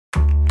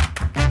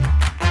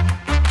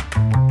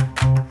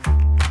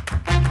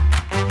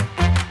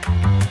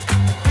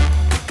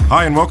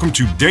Hi, and welcome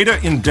to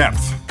Data in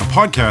Depth, a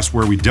podcast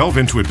where we delve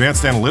into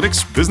advanced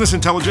analytics, business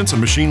intelligence,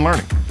 and machine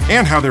learning,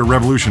 and how they're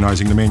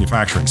revolutionizing the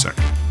manufacturing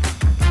sector.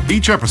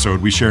 Each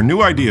episode, we share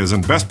new ideas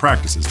and best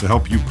practices to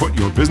help you put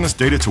your business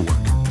data to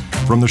work.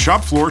 From the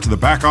shop floor to the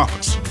back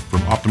office, from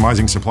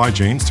optimizing supply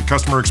chains to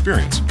customer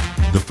experience,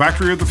 the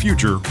factory of the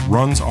future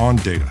runs on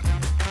data.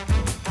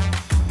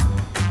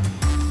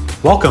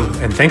 Welcome,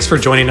 and thanks for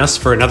joining us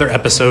for another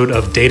episode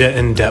of Data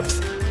in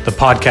Depth, the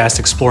podcast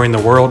exploring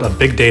the world of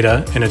big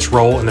data and its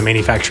role in the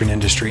manufacturing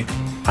industry.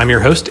 I'm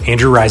your host,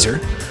 Andrew Reiser.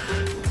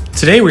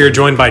 Today, we are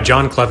joined by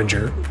John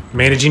Clevenger,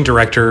 Managing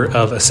Director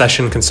of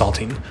Accession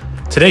Consulting.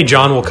 Today,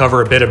 John will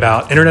cover a bit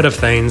about Internet of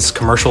Things,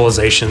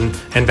 commercialization,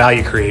 and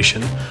value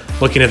creation,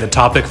 looking at the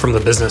topic from the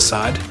business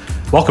side.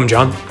 Welcome,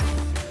 John.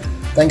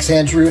 Thanks,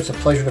 Andrew. It's a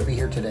pleasure to be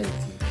here today with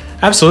you.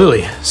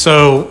 Absolutely.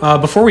 So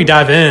before we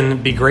dive in,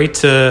 it'd be great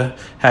to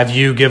have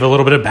you give a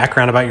little bit of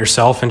background about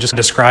yourself and just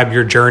describe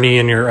your journey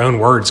in your own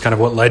words, kind of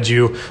what led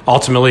you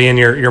ultimately in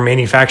your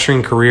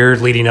manufacturing career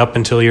leading up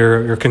until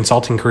your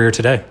consulting career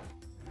today.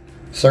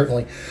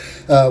 Certainly.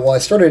 Well, I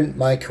started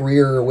my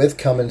career with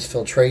Cummins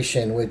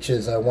Filtration, which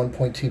is a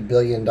 $1.2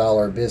 billion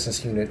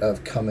business unit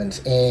of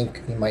Cummins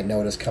Inc. You might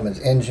know it as Cummins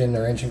Engine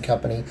or Engine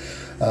Company,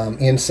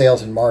 in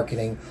sales and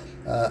marketing.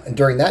 And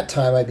during that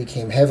time, I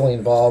became heavily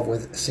involved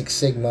with Six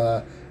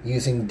Sigma,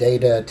 using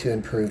data to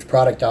improve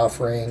product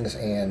offerings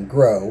and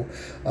grow,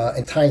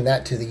 and tying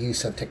that to the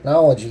use of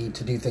technology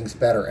to do things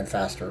better and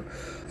faster.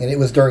 And it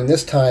was during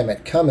this time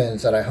at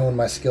Cummins that I honed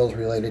my skills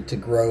related to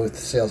growth,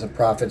 sales, and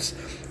profits,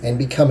 and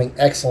becoming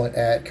excellent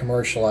at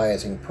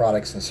commercializing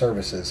products and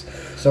services.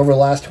 So over the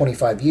last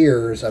 25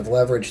 years, I've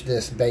leveraged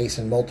this base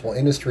in multiple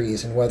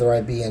industries, and whether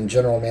I be in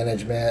general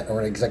management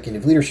or an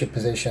executive leadership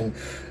position,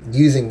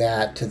 using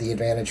that to the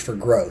advantage for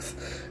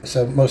growth.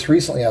 So most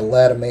recently, I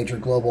led a major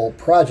global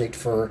project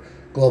for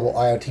global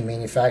IoT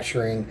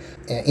manufacturing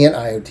in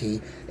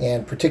IoT,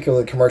 and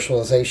particularly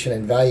commercialization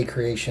and value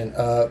creation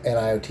of an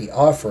IoT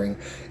offering.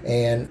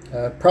 And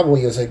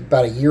probably it was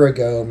about a year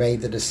ago,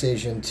 made the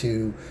decision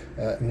to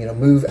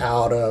move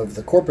out of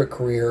the corporate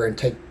career and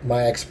take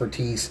my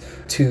expertise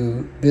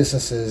to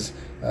businesses,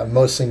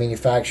 mostly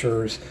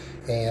manufacturers,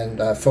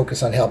 and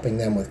focus on helping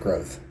them with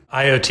growth.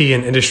 IoT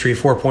and Industry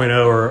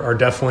 4.0 are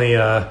definitely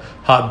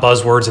hot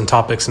buzzwords and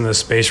topics in this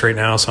space right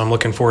now, so I'm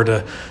looking forward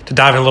to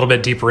diving a little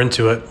bit deeper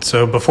into it.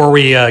 So before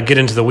we get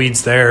into the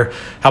weeds there,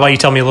 how about you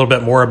tell me a little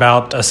bit more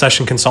about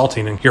Accession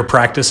Consulting and your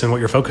practice and what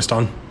you're focused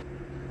on?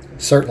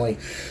 Certainly.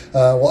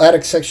 Well, at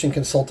Accession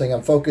Consulting,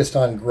 I'm focused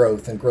on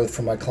growth and growth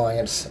for my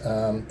clients.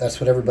 That's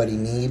what everybody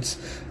needs.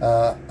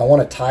 I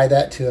want to tie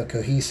that to a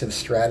cohesive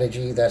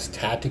strategy that's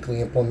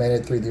tactically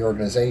implemented through the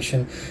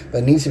organization, but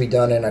it needs to be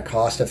done in a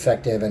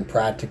cost-effective and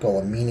practical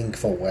and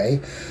meaningful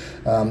way,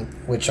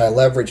 which I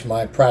leverage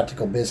my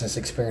practical business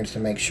experience to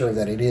make sure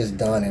that it is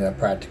done in a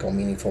practical,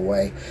 meaningful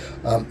way.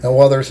 And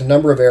while there's a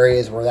number of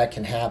areas where that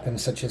can happen,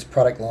 such as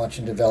product launch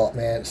and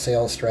development,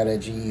 sales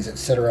strategies,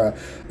 etc.,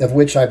 of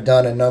which I've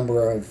done a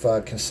number of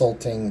consulting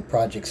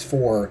projects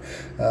for,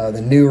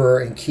 the newer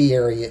and key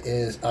area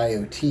is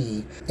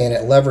IoT, and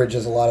it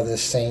leverages a lot of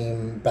this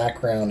same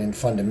background and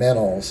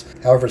fundamentals.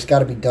 However, it's got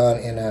to be done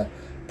in a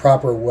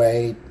proper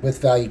way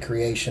with value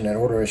creation in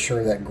order to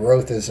assure that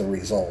growth is a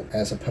result,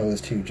 as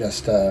opposed to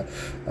just a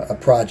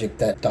project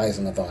that dies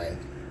on the vine.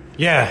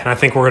 Yeah, and I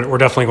think we're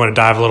definitely going to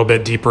dive a little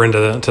bit deeper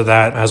into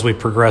that as we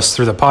progress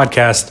through the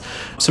podcast.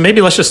 So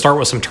maybe let's just start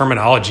with some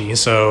terminology.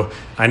 So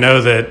I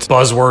know that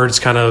buzzwords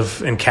kind of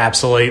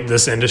encapsulate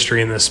this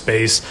industry and this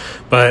space,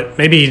 but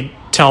maybe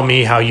tell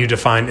me how you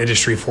define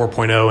Industry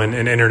 4.0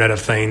 and Internet of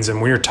Things. And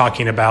when you're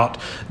talking about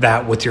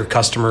that with your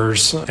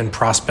customers and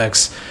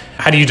prospects,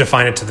 how do you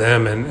define it to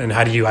them, and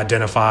how do you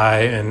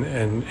identify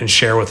and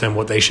share with them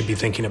what they should be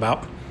thinking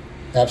about?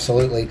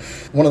 Absolutely.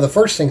 One of the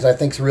first things I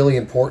think is really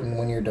important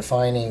when you're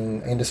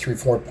defining Industry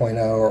 4.0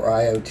 or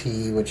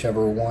IoT,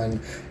 whichever one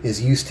is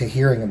used to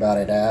hearing about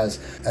it as,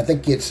 I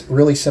think it's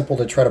really simple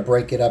to try to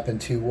break it up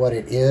into what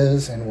it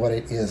is and what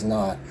it is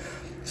not.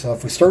 So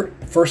if we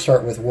first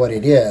start with what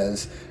it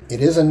is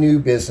a new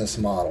business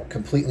model,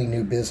 completely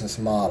new business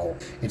model.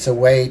 It's a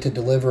way to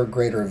deliver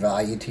greater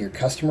value to your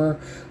customer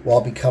while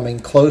becoming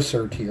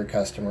closer to your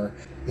customer.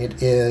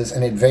 It is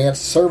an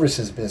advanced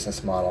services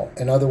business model.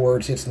 In other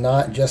words, it's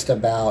not just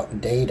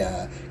about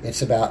data.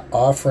 It's about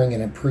offering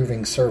and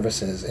improving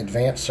services,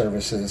 advanced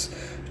services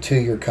to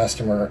your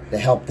customer to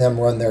help them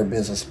run their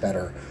business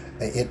better.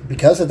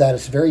 Because of that,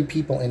 it's very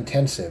people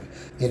intensive.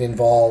 It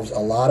involves a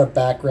lot of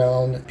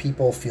background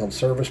people, field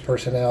service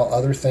personnel,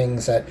 other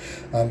things that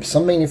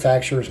some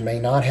manufacturers may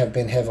not have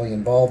been heavily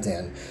involved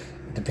in,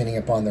 depending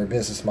upon their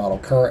business model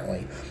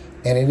currently.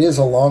 And it is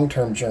a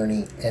long-term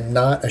journey and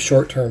not a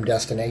short-term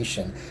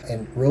destination.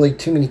 And really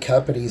too many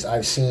companies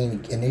I've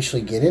seen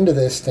initially get into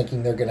this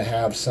thinking they're going to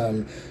have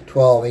some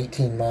 12,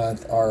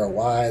 18-month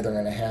ROI, they're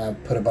going to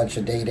put a bunch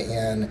of data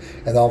in,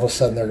 and all of a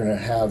sudden they're going to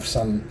have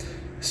some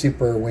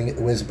super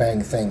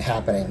whiz-bang thing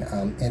happening,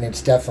 and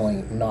it's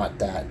definitely not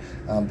that.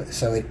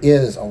 So it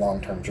is a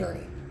long-term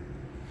journey.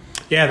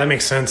 Yeah, that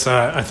makes sense.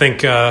 I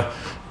think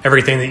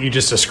everything that you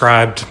just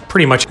described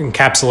pretty much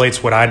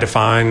encapsulates what I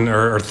define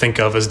or think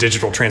of as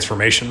digital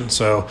transformation.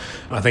 So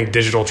I think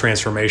digital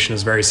transformation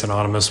is very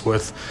synonymous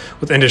with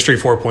Industry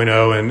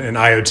 4.0 and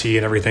IoT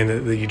and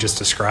everything that you just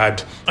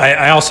described.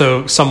 I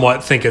also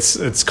somewhat think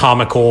it's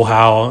comical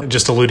how,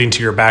 just alluding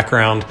to your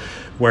background,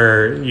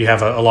 where you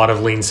have a lot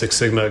of Lean Six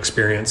Sigma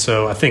experience.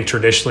 So I think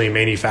traditionally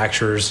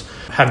manufacturers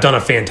have done a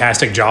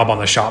fantastic job on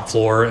the shop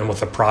floor and with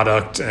the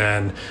product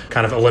and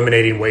kind of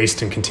eliminating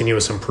waste and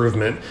continuous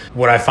improvement.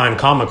 What I find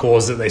comical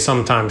is that they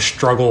sometimes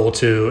struggle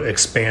to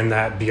expand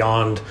that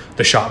beyond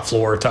the shop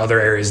floor to other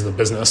areas of the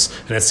business.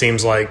 And it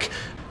seems like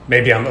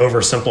maybe I'm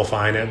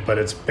oversimplifying it, but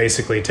it's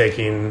basically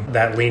taking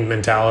that lean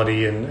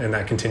mentality and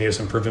that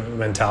continuous improvement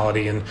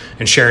mentality and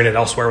sharing it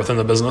elsewhere within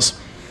the business.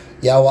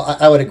 Yeah, well,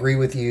 I would agree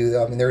with you.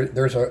 I mean,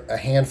 there's a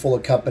handful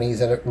of companies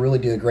that really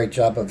do a great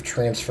job of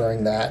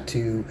transferring that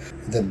to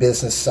the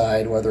business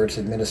side, whether it's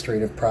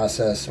administrative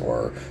process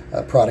or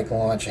product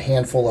launch. A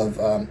handful of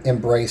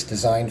Embrace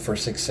Design for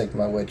Six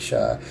Sigma, which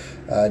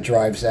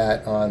drives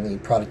that on the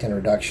product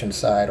introduction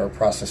side or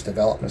process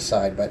development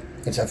side. But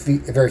it's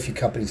very few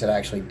companies that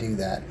actually do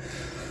that.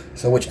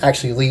 So which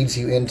actually leads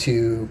you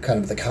into kind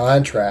of the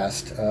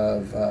contrast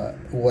of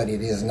what it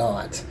is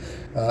not.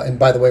 And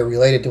by the way,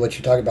 related to what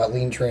you talk about,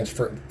 lean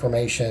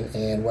transformation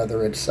and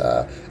whether it's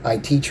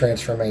IT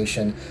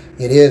transformation,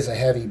 it is a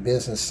heavy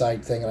business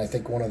side thing. And I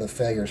think one of the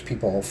failures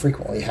people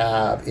frequently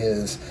have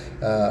is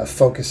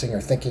focusing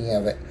or thinking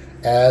of it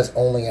as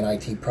only an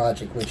IT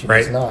project, which it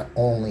is not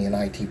only an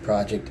IT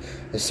project.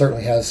 It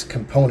certainly has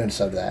components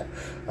of that.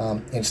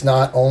 It's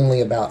not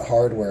only about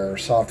hardware,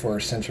 software,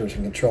 sensors,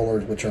 and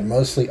controllers, which are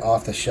mostly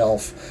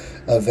off-the-shelf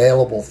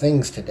available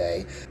things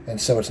today.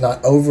 And so it's not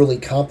overly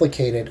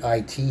complicated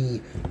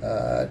IT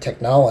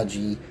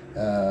technology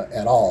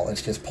at all.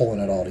 It's just pulling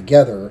it all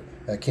together.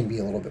 Can be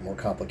a little bit more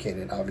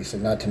complicated, obviously,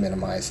 not to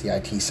minimize the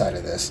IT side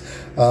of this.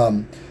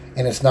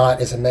 And it's not,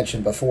 as I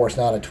mentioned before, it's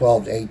not a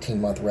 12 to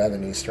 18-month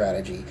revenue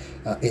strategy.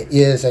 It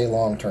is a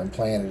long-term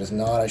plan. It is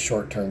not a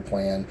short-term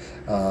plan.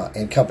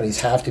 And companies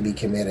have to be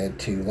committed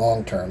to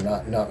long-term,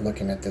 not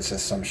looking at this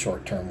as some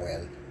short-term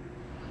win.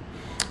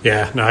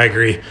 Yeah, no, I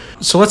agree.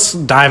 So let's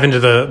dive into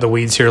the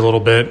weeds here a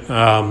little bit.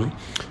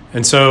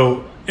 And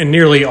so in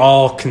nearly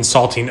all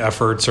consulting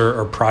efforts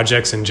or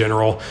projects in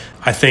general,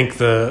 I think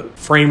the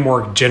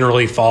framework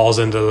generally falls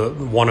into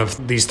one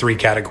of these three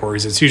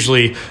categories. It's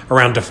usually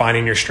around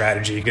defining your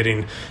strategy,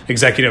 getting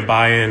executive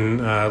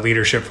buy-in,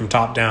 leadership from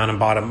top down and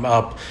bottom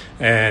up,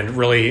 and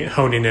really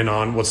honing in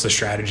on what's the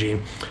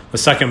strategy. The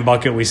second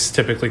bucket we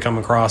typically come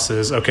across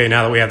is, okay,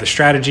 now that we have the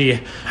strategy,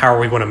 how are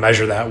we going to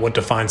measure that? What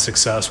defines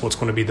success? What's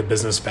going to be the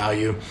business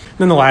value? And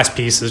then the last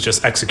piece is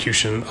just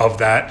execution of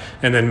that,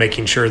 and then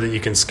making sure that you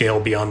can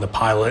scale beyond the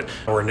pilot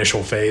or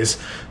initial phase.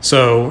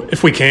 So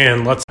if we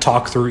can, let's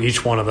talk through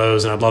each one of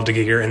those, and I'd love to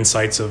get your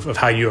insights of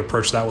how you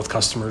approach that with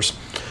customers.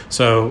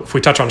 So if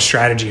we touch on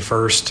strategy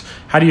first,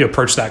 how do you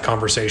approach that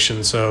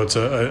conversation? So it's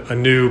a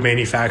new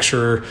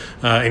manufacturer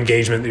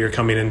engagement that you're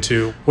coming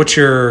into. What's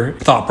your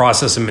thought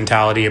process and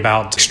mentality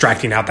about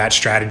extracting out that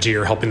strategy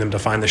or helping them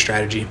define the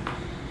strategy?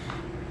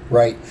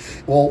 Right.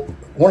 Well,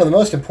 one of the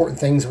most important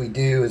things we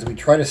do is we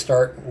try to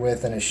start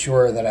with and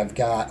assure that I've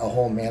got a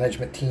whole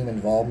management team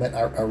involvement.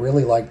 I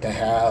really like to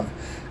have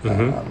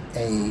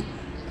a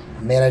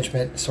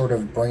management sort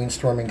of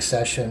brainstorming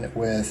session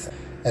with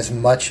as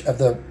much of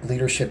the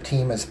leadership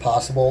team as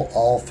possible,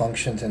 all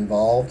functions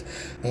involved.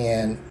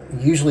 And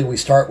usually we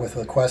start with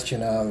a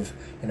question of,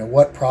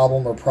 what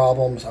problem or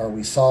problems are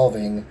we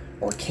solving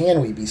or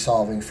can we be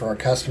solving for our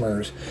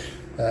customers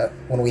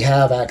when we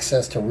have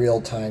access to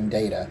real-time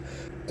data.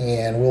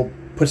 And we'll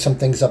put some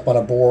things up on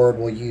a board.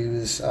 We'll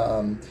use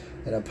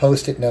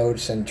Post-it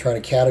notes and try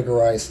to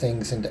categorize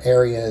things into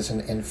areas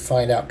and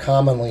find out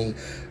commonly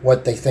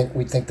what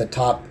we think the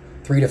top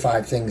 3 to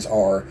 5 things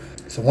are.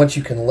 So once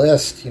you can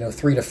list,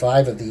 3 to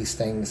 5 of these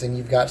things, then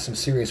you've got some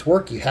serious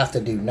work you have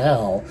to do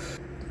now,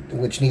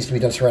 which needs to be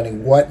done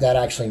surrounding what that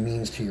actually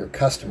means to your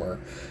customer.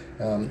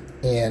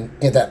 And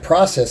that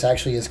process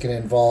actually is going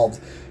to involve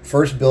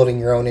first building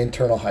your own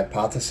internal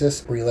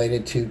hypothesis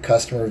related to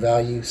customer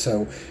value.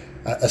 So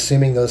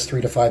assuming those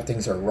 3 to 5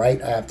 things are right,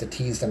 I have to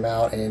tease them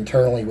out and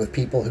internally with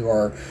people who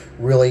are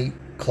really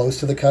close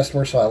to the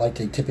customer. So I like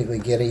to typically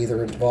get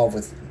either involved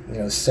with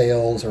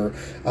sales or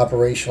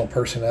operational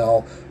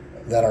personnel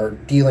that are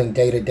dealing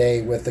day to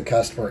day with the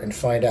customer and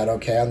find out,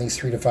 okay, on these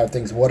 3 to 5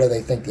 things, what do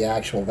they think the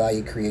actual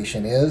value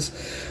creation is?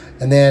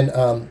 And then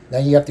now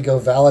you have to go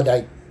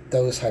validate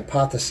those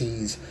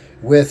hypotheses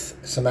with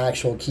some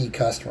actual key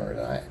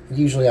customers.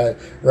 Usually I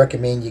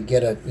recommend you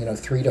get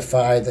 3 to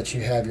 5 that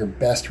you have your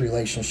best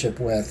relationship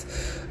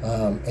with,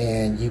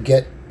 and you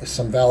get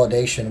some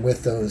validation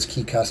with those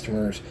key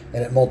customers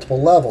and at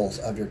multiple levels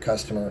of your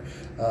customer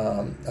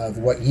of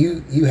what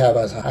you have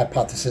as a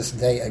hypothesis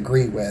they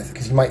agree with,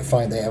 because you might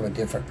find they have a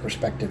different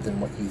perspective than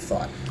what you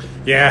thought.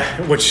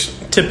 Yeah, which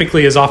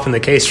typically is often the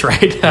case,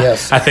 right?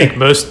 Yes. I think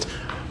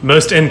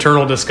most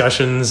internal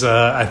discussions,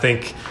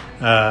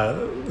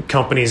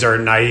 companies are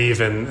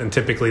naive, and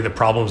typically the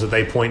problems that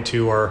they point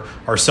to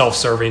are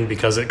self-serving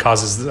because it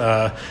causes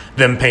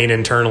them pain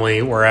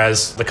internally,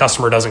 whereas the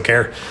customer doesn't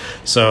care.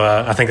 So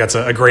I think that's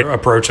a great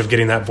approach of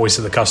getting that voice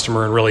of the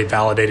customer and really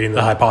validating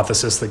the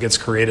hypothesis that gets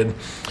created.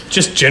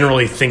 Just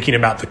generally thinking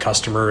about the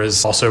customer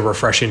is also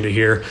refreshing to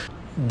hear.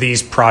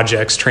 These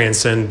projects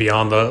transcend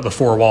beyond the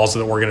four walls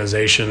of the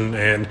organization,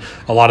 and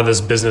a lot of this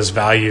business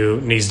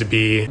value needs to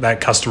be that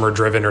customer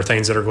driven, or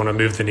things that are going to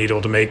move the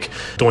needle to make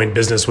doing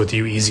business with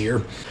you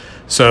easier.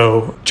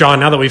 So, John,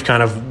 now that we've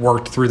kind of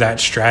worked through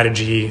that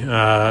strategy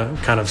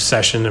kind of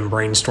session and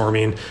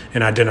brainstorming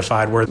and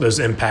identified where those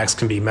impacts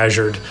can be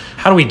measured,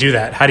 how do we do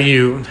that? How do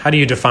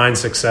you define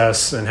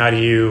success, and how do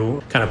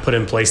you kind of put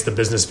in place the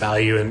business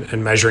value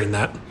and measuring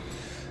that?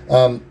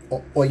 Well,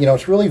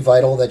 it's really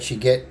vital that you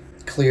get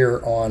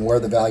clear on where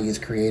the value is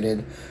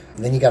created.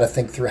 And then you got to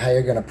think through how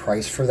you're going to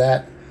price for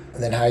that,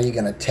 and then how you're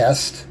going to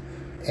test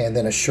and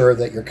then assure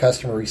that your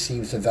customer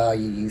receives the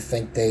value you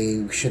think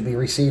they should be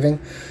receiving.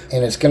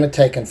 And it's going to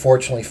take,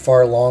 unfortunately,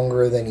 far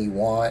longer than you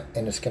want,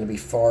 and it's going to be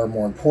far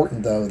more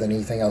important, though, than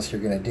anything else you're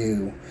going to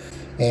do.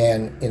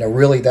 And,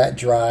 really that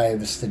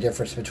drives the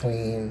difference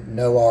between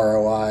no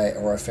ROI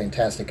or a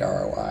fantastic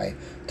ROI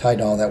tied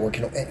to all that work.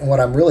 And what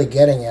I'm really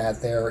getting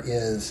at there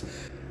is,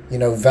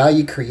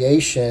 value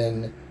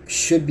creation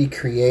should be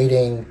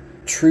creating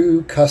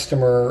true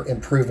customer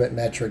improvement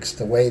metrics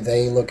the way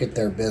they look at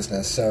their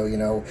business. So,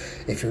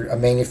 if you're a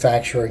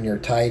manufacturer and you're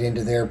tied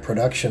into their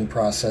production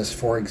process,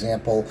 for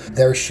example,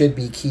 there should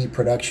be key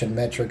production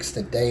metrics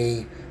that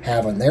they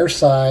have on their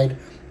side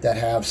that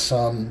have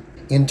some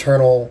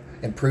internal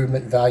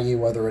improvement value,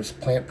 whether it's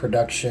plant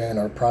production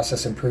or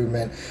process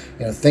improvement,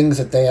 things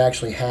that they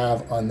actually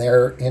have on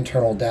their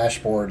internal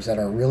dashboards that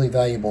are really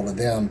valuable to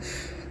them.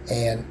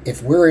 And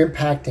if we're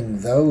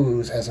impacting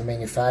those as a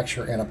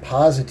manufacturer in a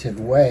positive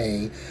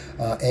way,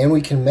 and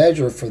we can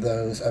measure for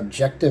those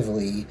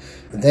objectively,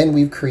 then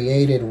we've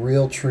created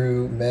real,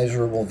 true,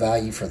 measurable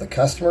value for the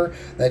customer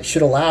that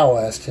should allow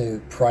us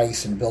to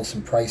price and build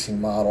some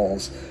pricing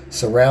models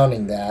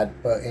surrounding that.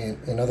 But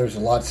there's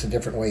lots of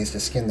different ways to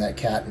skin that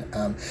cat.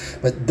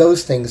 But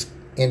those things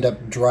end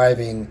up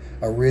driving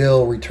a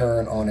real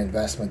return on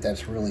investment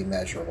that's really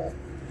measurable.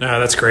 No,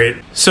 that's great.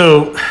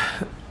 So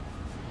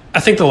I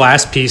think the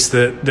last piece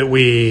that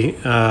we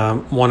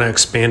want to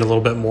expand a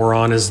little bit more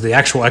on is the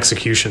actual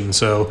execution.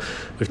 So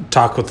we've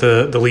talked with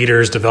the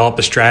leaders, develop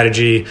a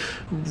strategy,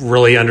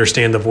 really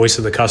understand the voice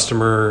of the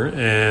customer,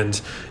 and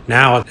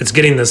now it's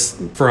getting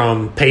this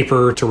from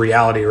paper to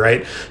reality,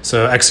 right?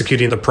 So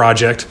executing the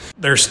project.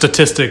 There's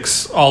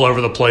statistics all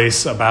over the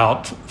place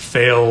about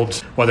failed,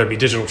 whether it be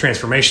digital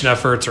transformation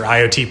efforts or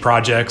IoT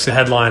projects. The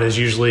headline is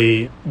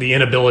usually the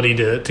inability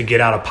to get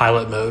out of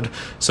pilot mode.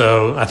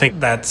 So I think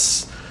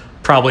that's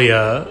probably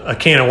a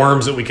can of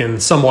worms that we can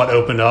somewhat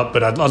open up,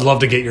 but I'd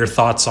love to get your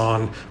thoughts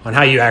on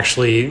how you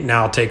actually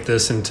now take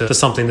this into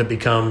something that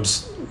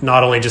becomes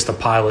not only just a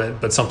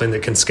pilot, but something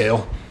that can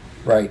scale.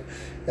 Right.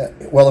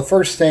 Well, the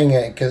first thing,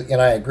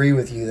 and I agree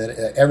with you,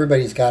 that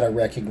everybody's got to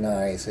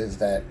recognize is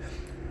that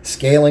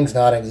scaling's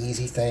not an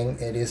easy thing.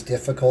 It is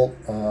difficult.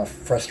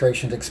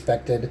 Frustration's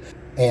expected.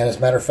 And as a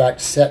matter of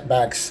fact,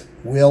 setbacks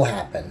will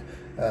happen.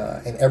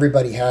 And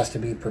everybody has to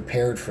be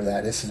prepared for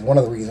that. This is one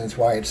of the reasons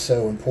why it's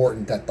so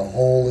important that the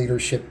whole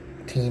leadership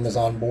team is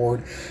on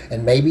board,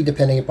 and maybe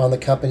depending upon the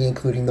company,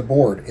 including the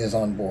board, is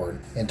on board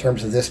in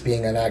terms of this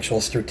being an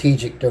actual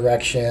strategic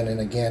direction, and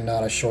again,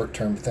 not a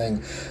short-term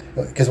thing.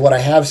 Because what I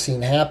have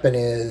seen happen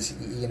is,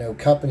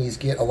 companies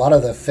get, a lot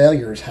of the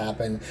failures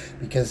happen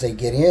because they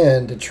get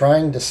into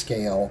trying to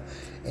scale,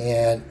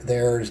 and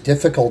there's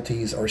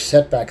difficulties or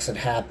setbacks that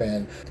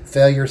happen,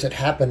 failures that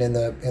happen in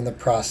the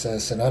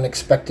process. An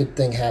unexpected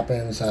thing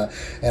happens,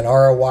 an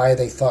ROI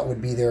they thought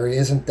would be there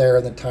isn't there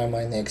in the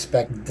timeline they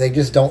expect. They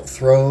just don't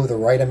throw the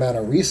right amount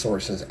of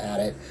resources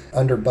at it,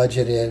 under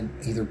budgeted,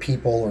 either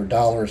people or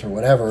dollars or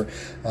whatever.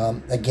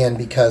 Again,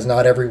 because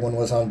not everyone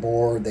was on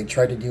board. They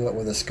tried to do it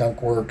with a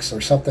skunk works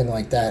or something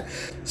like that.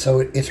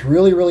 So it's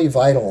really, really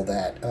vital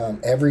that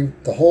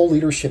the whole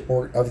leadership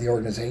of the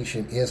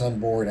organization is on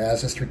board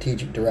as a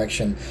strategic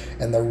direction,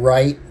 and the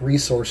right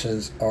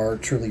resources are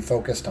truly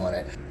focused on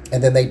it.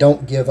 And then they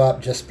don't give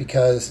up just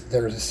because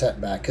there's a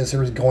setback, because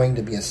there's going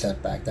to be a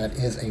setback. That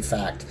is a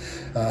fact.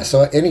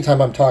 So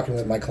anytime I'm talking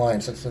with my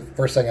clients, that's the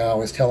first thing I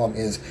always tell them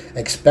is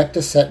expect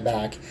a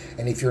setback.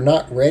 And if you're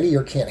not ready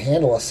or can't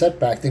handle a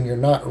setback, then you're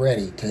not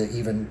ready to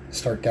even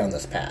start down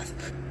this path.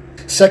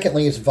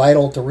 Secondly, it's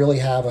vital to really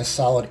have a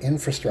solid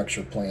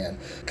infrastructure plan,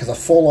 because a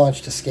full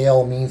launch to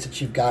scale means that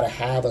you've got to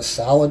have a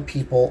solid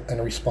people and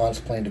a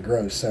response plan to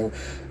growth. So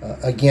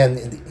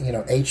again,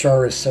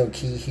 HR is so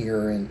key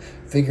here, and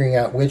figuring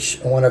out which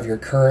one of your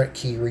current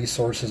key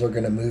resources are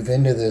going to move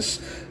into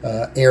this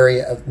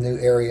new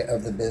area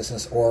of the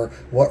business, or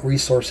what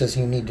resources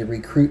you need to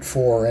recruit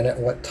for and at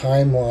what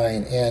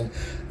timeline, and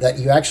that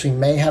you actually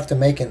may have to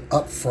make an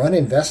upfront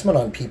investment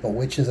on people,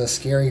 which is a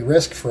scary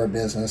risk for a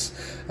business,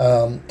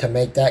 to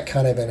make that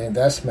kind of an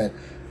investment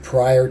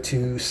prior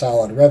to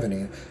solid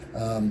revenue.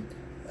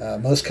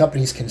 Most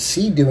companies can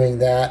see doing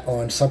that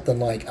on something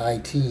like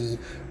IT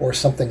or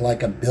something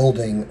like a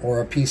building or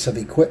a piece of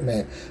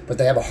equipment, but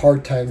they have a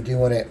hard time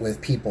doing it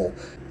with people.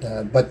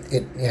 But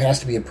it has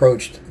to be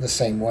approached the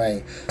same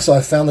way. So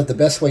I found that the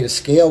best way to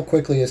scale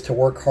quickly is to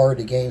work hard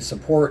to gain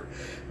support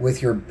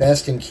with your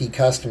best and key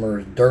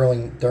customers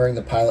during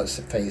the pilot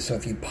phase. So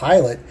if you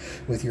pilot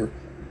with your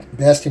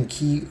best and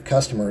key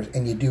customers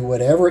and you do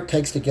whatever it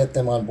takes to get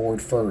them on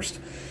board first,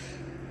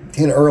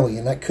 in early,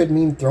 and that could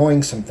mean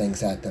throwing some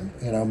things at them,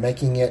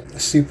 making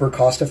it super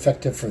cost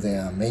effective for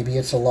them. Maybe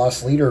it's a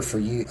loss leader for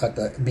you at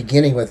the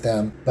beginning with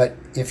them, but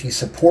if you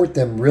support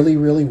them really,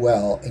 really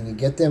well and you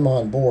get them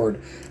on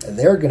board,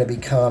 they're going to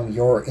become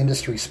your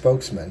industry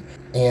spokesman,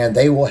 and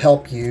they will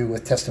help you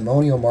with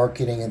testimonial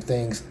marketing and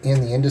things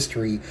in the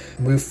industry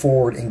move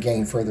forward and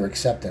gain further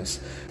acceptance.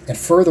 And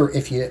further,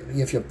 if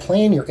you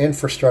plan your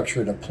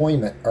infrastructure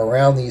deployment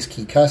around these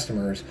key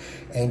customers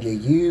and you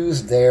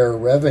use their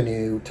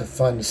revenue to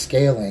fund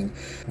scaling,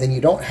 then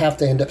you don't have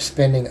to end up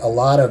spending a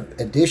lot of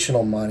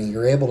additional money.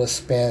 You're able to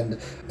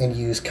spend and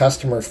use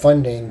customer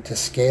funding to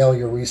scale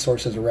your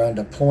resources around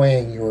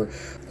deploying your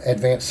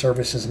advanced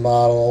services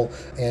model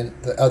and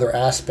the other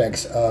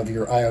aspects of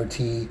your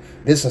IoT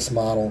business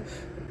model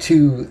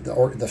to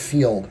the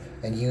field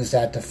and use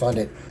that to fund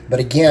it.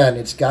 But again,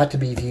 it's got to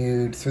be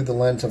viewed through the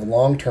lens of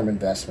long-term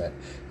investment.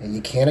 And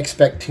you can't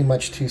expect too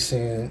much too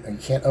soon, or you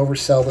can't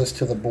oversell this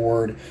to the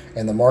board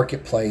and the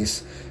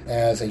marketplace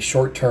as a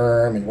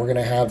short-term, and we're going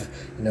to have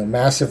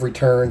massive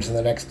returns in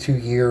the next 2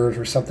 years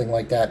or something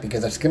like that,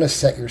 because it's going to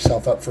set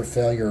yourself up for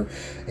failure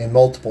in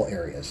multiple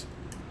areas.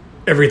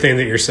 Everything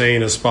that you're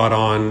saying is spot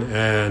on,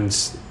 and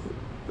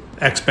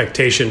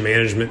expectation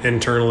management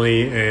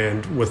internally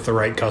and with the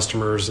right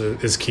customers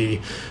is key.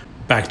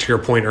 Back to your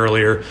point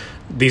earlier,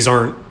 these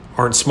aren't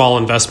small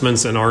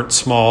investments and aren't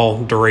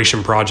small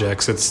duration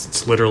projects.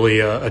 It's literally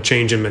a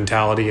change in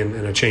mentality and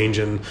a change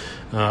in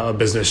a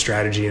business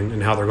strategy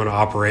and how they're going to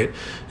operate.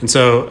 And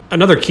so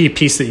another key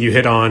piece that you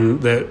hit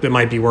on that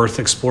might be worth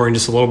exploring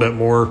just a little bit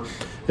more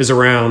is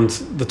around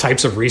the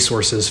types of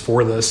resources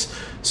for this.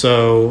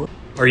 So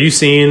are you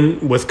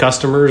seeing with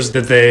customers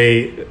that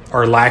they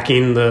are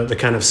lacking the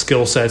kind of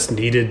skill sets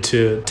needed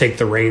to take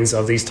the reins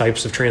of these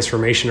types of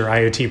transformation or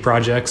IoT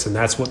projects, and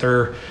that's what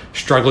they're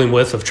struggling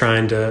with, of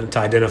trying to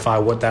identify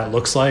what that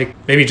looks like?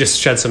 Maybe just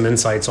shed some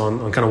insights on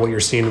kind of what you're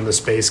seeing in the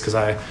space, because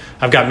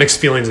I've got mixed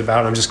feelings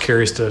about it. I'm just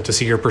curious to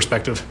see your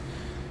perspective.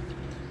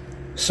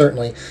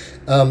 Certainly.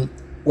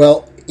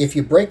 Well, if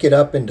you break it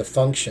up into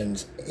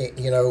functions,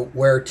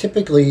 where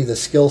typically the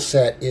skill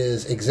set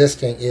is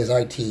existing is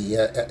IT.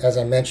 As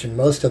I mentioned,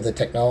 most of the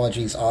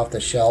technology is off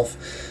the shelf,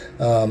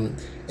 and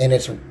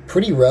it's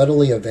pretty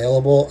readily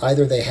available.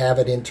 Either they have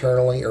it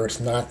internally, or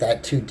it's not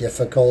that too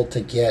difficult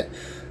to get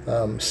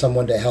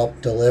someone to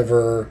help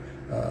deliver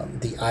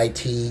the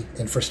IT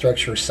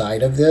infrastructure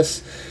side of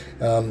this.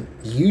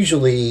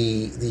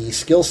 Usually the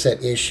skill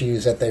set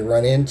issues that they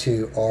run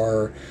into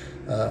are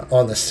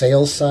on the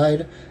sales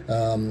side.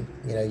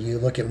 You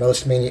look at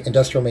most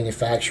industrial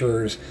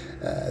manufacturers,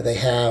 they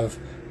have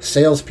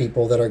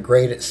salespeople that are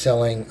great at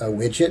selling a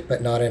widget,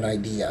 but not an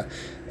idea.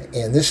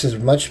 And this is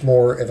much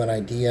more of an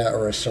idea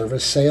or a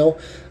service sale.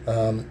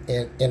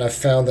 And I've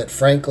found that,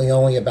 frankly,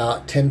 only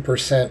about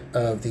 10%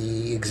 of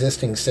the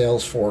existing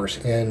sales force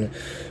in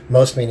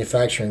most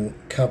manufacturing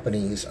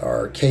companies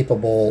are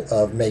capable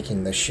of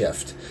making the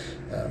shift.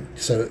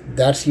 So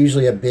that's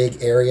usually a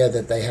big area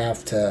that they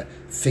have to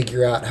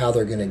figure out how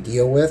they're going to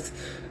deal with.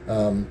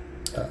 And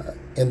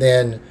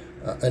then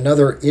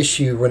another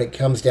issue when it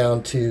comes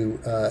down to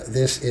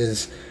this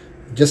is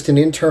just an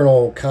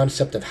internal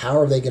concept of how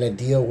are they going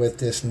to deal with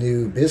this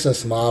new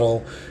business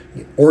model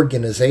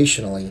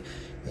organizationally.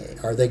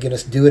 Are they going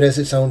to do it as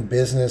its own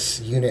business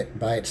unit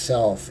by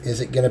itself?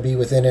 Is it going to be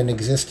within an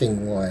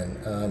existing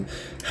one?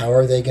 How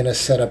are they going to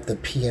set up the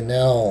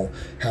P&L?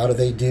 How do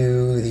they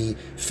do the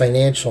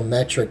financial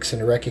metrics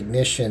and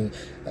recognition?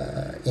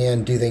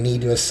 And do they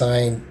need to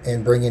assign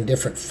and bring in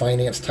different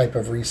finance type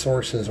of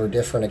resources or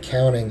different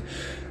accounting?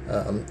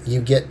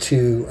 You get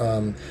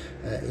to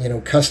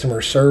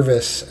customer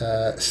service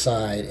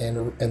side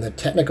and the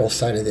technical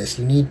side of this.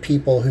 You need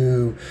people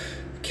who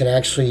can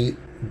actually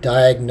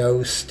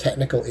diagnose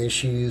technical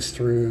issues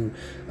through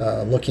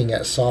looking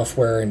at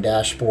software and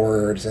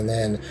dashboards, and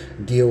then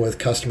deal with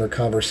customer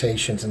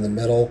conversations in the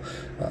middle.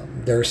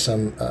 There's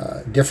some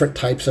different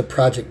types of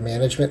project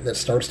management that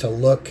starts to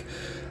look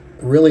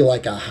really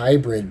like a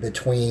hybrid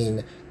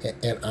between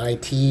an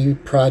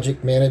IT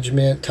project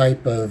management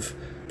type of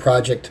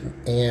project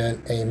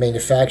and a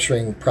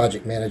manufacturing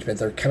project management.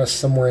 They're kind of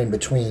somewhere in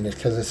between,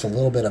 because it's a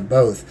little bit of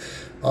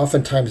both.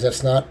 Oftentimes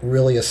that's not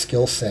really a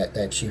skill set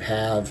that you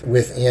have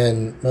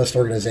within most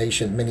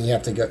organizations. Many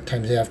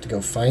times you have to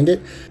go find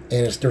it,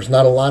 and there's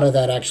not a lot of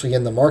that actually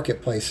in the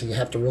marketplace, so you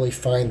have to really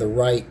find the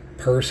right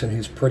person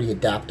who's pretty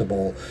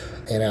adaptable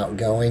and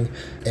outgoing.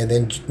 And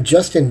then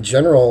just in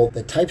general,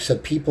 the types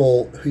of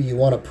people who you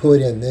want to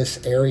put in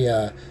this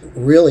area,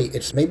 really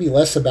it's maybe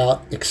less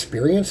about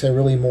experience and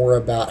really more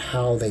about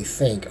how they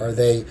think. Are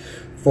they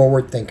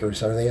forward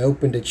thinkers? Are they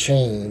open to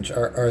change?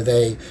 Are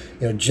they,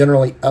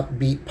 generally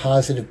upbeat,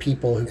 positive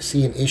people who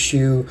see an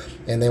issue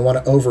and they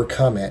want to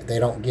overcome it? They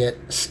don't get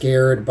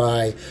scared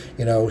by,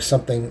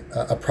 something,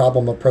 a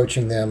problem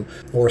approaching them,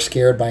 or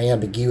scared by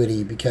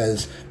ambiguity,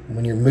 because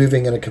when you're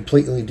moving in a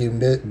completely new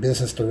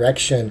business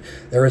direction,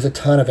 there is a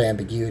ton of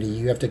ambiguity.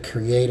 You have to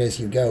create as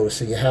you go.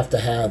 So you have to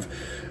have,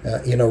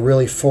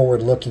 really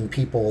forward-looking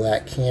people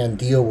that can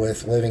deal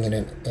with living in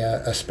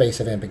a space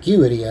of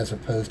ambiguity as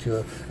opposed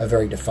to a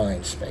very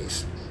defined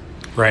space.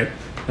 Right.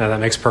 Yeah, that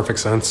makes perfect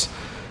sense.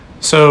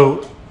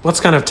 So let's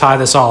kind of tie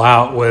this all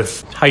out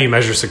with how you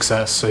measure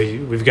success. So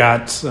we've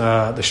got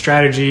the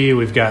strategy,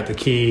 we've got the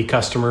key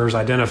customers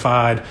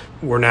identified.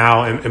 We're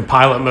now in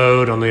pilot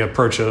mode on the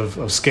approach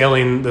of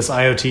scaling this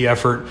IoT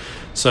effort.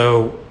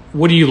 So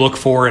what do you look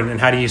for,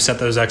 and how do you set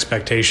those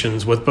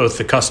expectations with both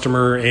the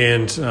customer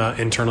and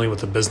internally with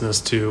the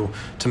business to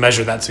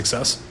measure that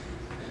success?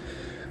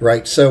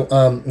 Right. So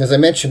as I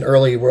mentioned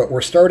earlier,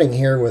 we're starting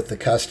here with the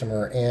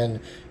customer, and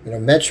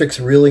metrics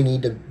really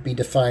need to be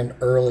defined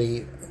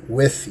early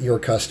with your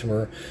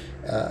customer,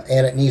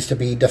 and it needs to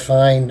be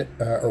defined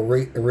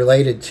or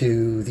related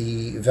to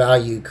the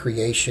value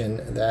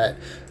creation that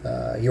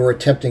you're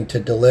attempting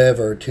to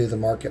deliver to the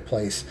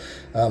marketplace.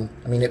 The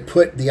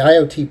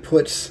IoT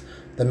puts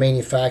the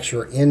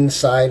manufacturer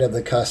inside of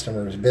the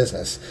customer's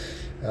business,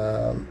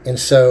 and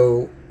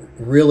so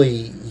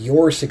really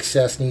your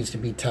success needs to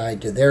be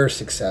tied to their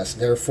success.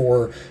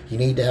 Therefore, you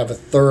need to have a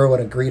thorough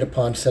and agreed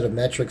upon set of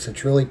metrics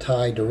that's really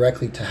tied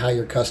directly to how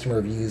your customer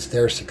views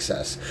their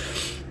success.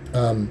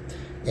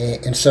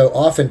 And so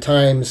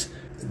oftentimes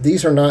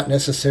these are not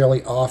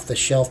necessarily off the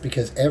shelf,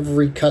 because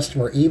every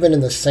customer, even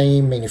in the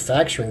same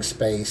manufacturing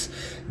space,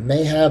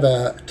 may have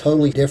a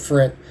totally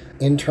different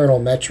internal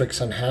metrics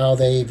on how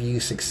they view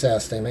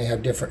success. They may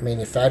have different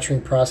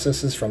manufacturing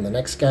processes from the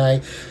next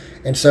guy.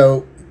 And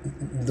so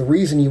the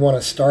reason you want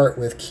to start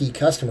with key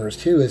customers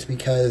too is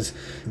because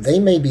they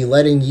may be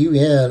letting you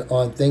in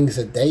on things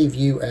that they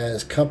view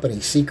as company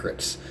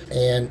secrets,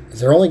 and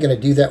they're only going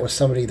to do that with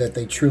somebody that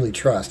they truly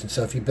trust. And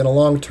so if you've been a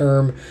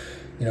long-term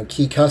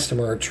key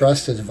customer,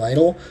 trust is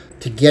vital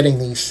to getting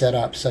these set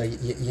up. So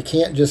you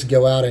can't just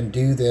go out and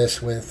do this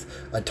with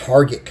a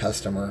target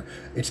customer.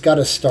 It's got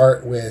to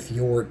start with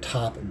your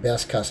top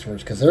best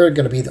customers, because they're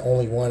going to be the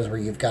only ones where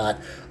you've got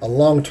a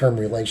long-term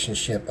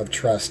relationship of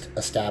trust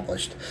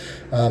established.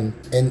 And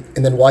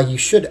then while you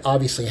should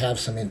obviously have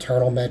some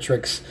internal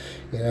metrics,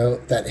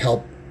 that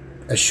help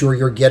assure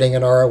you're getting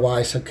an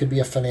ROI. So it could be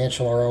a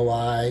financial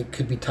ROI,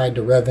 could be tied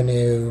to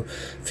revenue,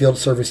 field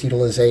service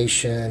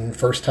utilization,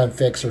 first time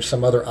fix, or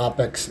some other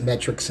OpEx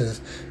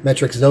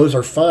metrics. Those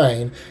are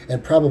fine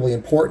and probably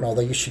important,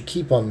 although you should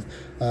keep them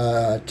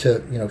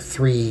to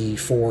 3,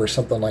 4,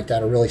 something like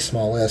that, a really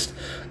small list.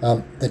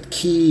 The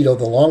key to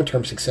the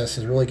long-term success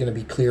is really going to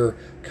be clear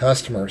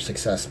customer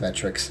success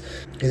metrics.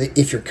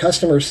 If your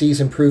customer sees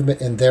improvement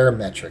in their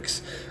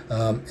metrics,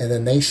 and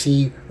then they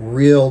see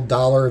real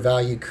dollar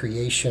value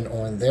creation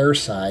on their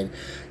side,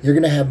 you're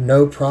going to have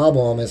no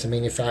problem as a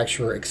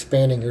manufacturer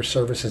expanding your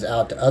services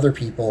out to other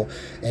people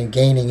and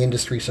gaining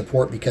industry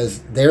support, because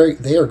they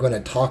are going to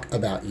talk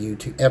about you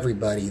to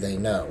everybody they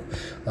know,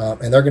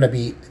 and they're going to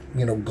be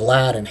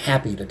glad and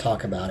happy to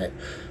talk about it.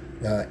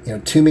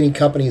 Too many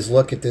companies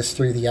look at this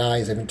through the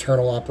eyes of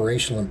internal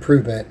operational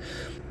improvement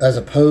as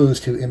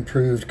opposed to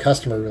improved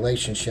customer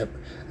relationship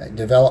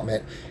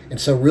development. And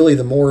so really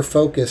the more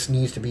focus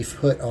needs to be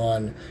put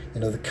on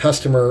the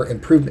customer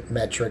improvement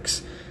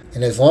metrics,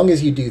 and as long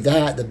as you do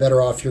that, the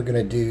better off you're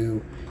going to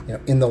do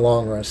in the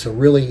long run. So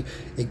really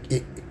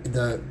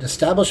the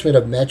establishment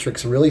of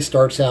metrics really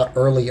starts out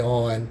early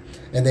on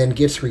and then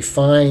gets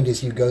refined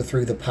as you go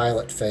through the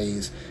pilot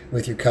phase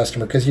with your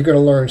customer, because you're going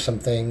to learn some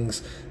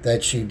things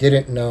that you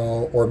didn't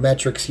know, or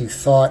metrics you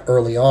thought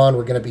early on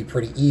were going to be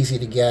pretty easy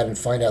to get and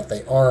find out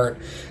they aren't,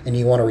 and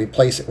you want to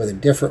replace it with a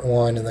different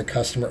one, and the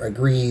customer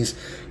agrees.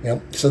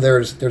 So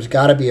there's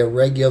got to be a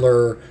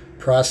regular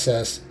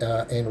process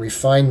and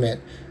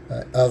refinement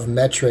of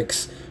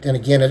metrics. And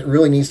again, it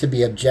really needs to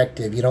be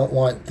objective. You don't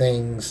want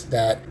things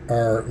that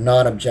are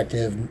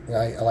non-objective.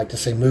 I like to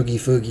say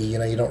moogie-foogie.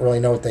 You don't really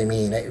know what they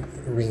mean.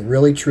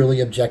 Really, truly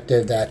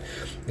objective, that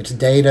it's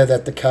data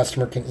that the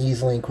customer can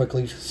easily and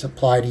quickly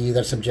supply to you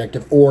that's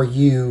objective, or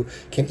you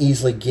can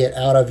easily get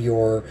out of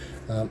your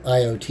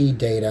IoT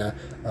data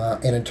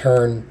and in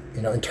turn,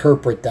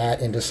 interpret that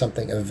into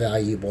something of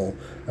valuable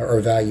or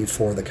value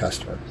for the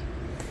customer.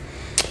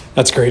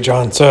 That's great,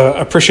 John. So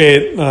I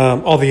appreciate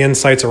all the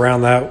insights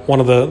around that. One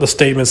of the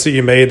statements that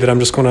you made that I'm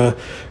just going to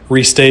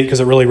restate because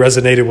it really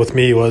resonated with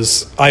me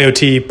was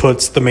IoT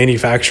puts the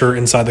manufacturer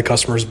inside the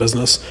customer's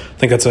business. I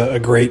think that's a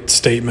great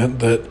statement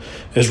that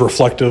is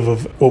reflective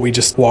of what we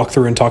just walked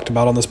through and talked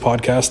about on this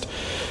podcast.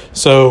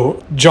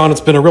 So, John,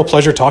 it's been a real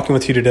pleasure talking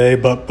with you today.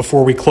 But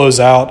before we close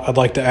out, I'd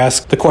like to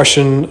ask the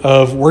question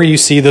of where do you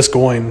see this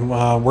going?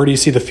 Where do you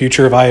see the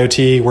future of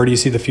IoT? Where do you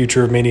see the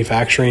future of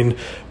manufacturing?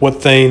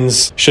 What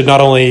things should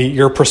not only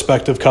your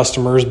prospective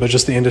customers, but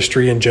just the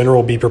industry in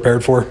general be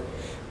prepared for?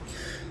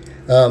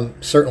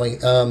 Certainly.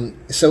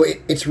 So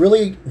it's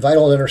really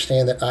vital to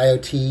understand that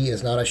IoT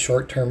is not a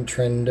short-term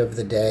trend of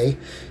the day.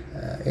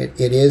 It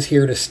is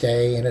here to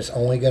stay, and it's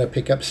only going to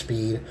pick up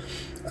speed.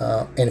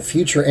 And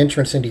future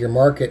entrance into your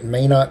market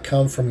may not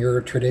come from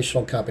your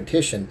traditional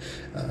competition.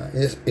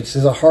 It's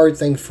a hard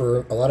thing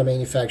for a lot of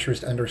manufacturers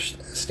to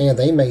understand.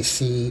 They may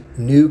see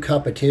new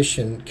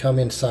competition come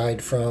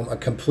inside from a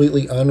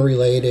completely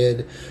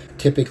unrelated,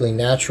 typically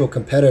natural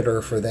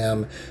competitor for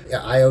them.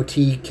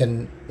 IoT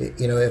can,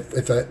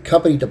 if a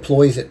company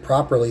deploys it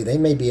properly, they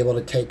may be able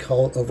to take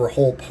over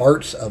whole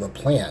parts of a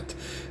plant,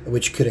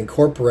 which could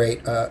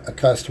incorporate a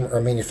customer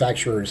or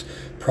manufacturer's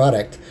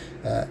product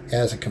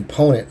as a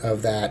component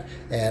of that,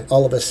 and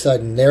all of a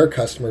sudden their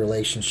customer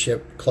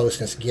relationship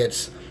closeness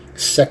gets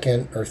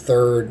second or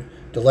third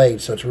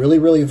delayed. So it's really,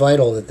 really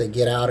vital that they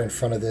get out in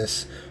front of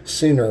this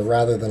sooner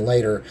rather than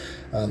later.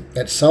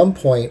 At some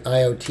point,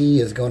 IoT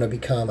is going to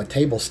become a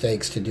table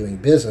stakes to doing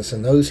business,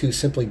 and those who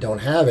simply don't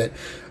have it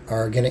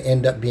are going to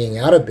end up being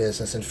out of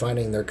business and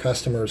finding their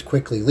customers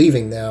quickly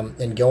leaving them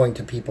and going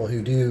to people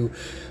who do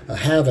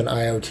have an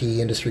IoT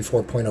Industry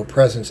 4.0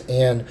 presence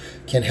and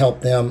can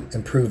help them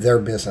improve their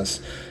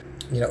business.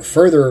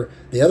 Further,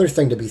 the other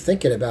thing to be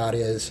thinking about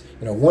is,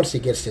 once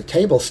it gets to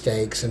table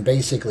stakes and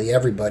basically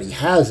everybody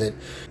has it,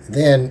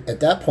 then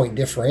at that point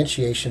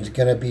differentiation is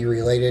going to be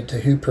related to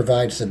who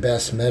provides the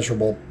best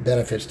measurable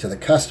benefits to the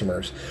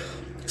customers.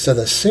 So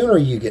the sooner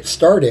you get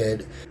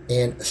started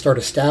and start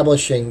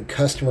establishing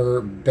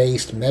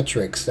customer-based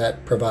metrics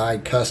that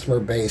provide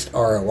customer-based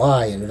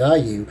ROI and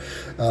value,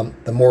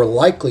 the more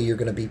likely you're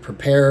going to be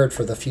prepared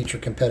for the future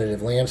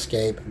competitive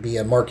landscape, be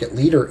a market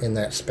leader in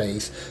that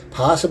space,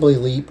 possibly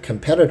leap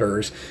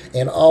competitors,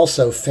 and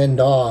also fend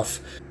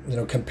off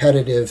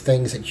competitive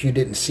things that you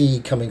didn't see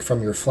coming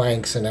from your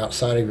flanks and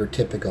outside of your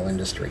typical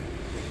industry.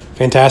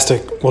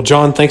 Fantastic. Well,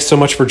 John, thanks so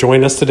much for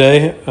joining us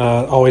today.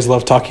 Always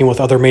love talking with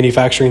other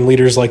manufacturing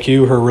leaders like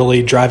you who are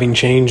really driving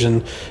change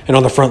and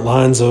on the front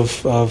lines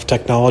of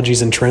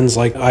technologies and trends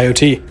like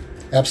IoT.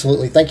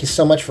 Absolutely. Thank you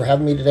so much for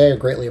having me today. I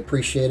greatly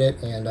appreciate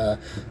it, and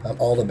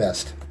all the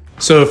best.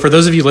 So for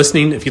those of you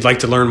listening, if you'd like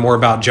to learn more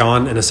about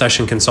John and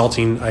Accession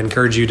Consulting, I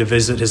encourage you to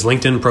visit his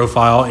LinkedIn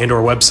profile and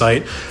or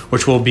website,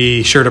 which we'll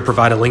be sure to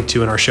provide a link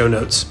to in our show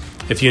notes.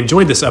 If you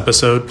enjoyed this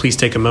episode, please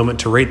take a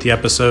moment to rate the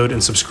episode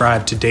and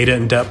subscribe to Data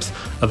in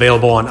Depth,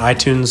 available on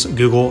iTunes,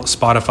 Google,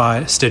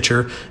 Spotify,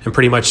 Stitcher, and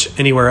pretty much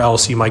anywhere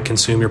else you might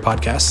consume your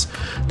podcasts.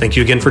 Thank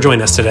you again for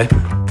joining us today.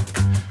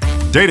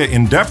 Data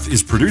in Depth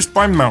is produced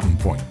by Mountain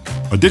Point,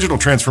 a digital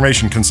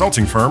transformation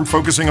consulting firm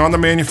focusing on the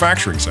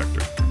manufacturing sector.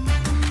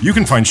 You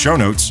can find show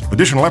notes,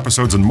 additional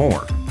episodes, and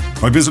more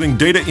by visiting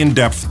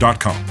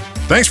dataindepth.com.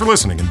 Thanks for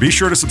listening, and be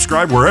sure to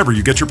subscribe wherever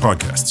you get your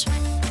podcasts.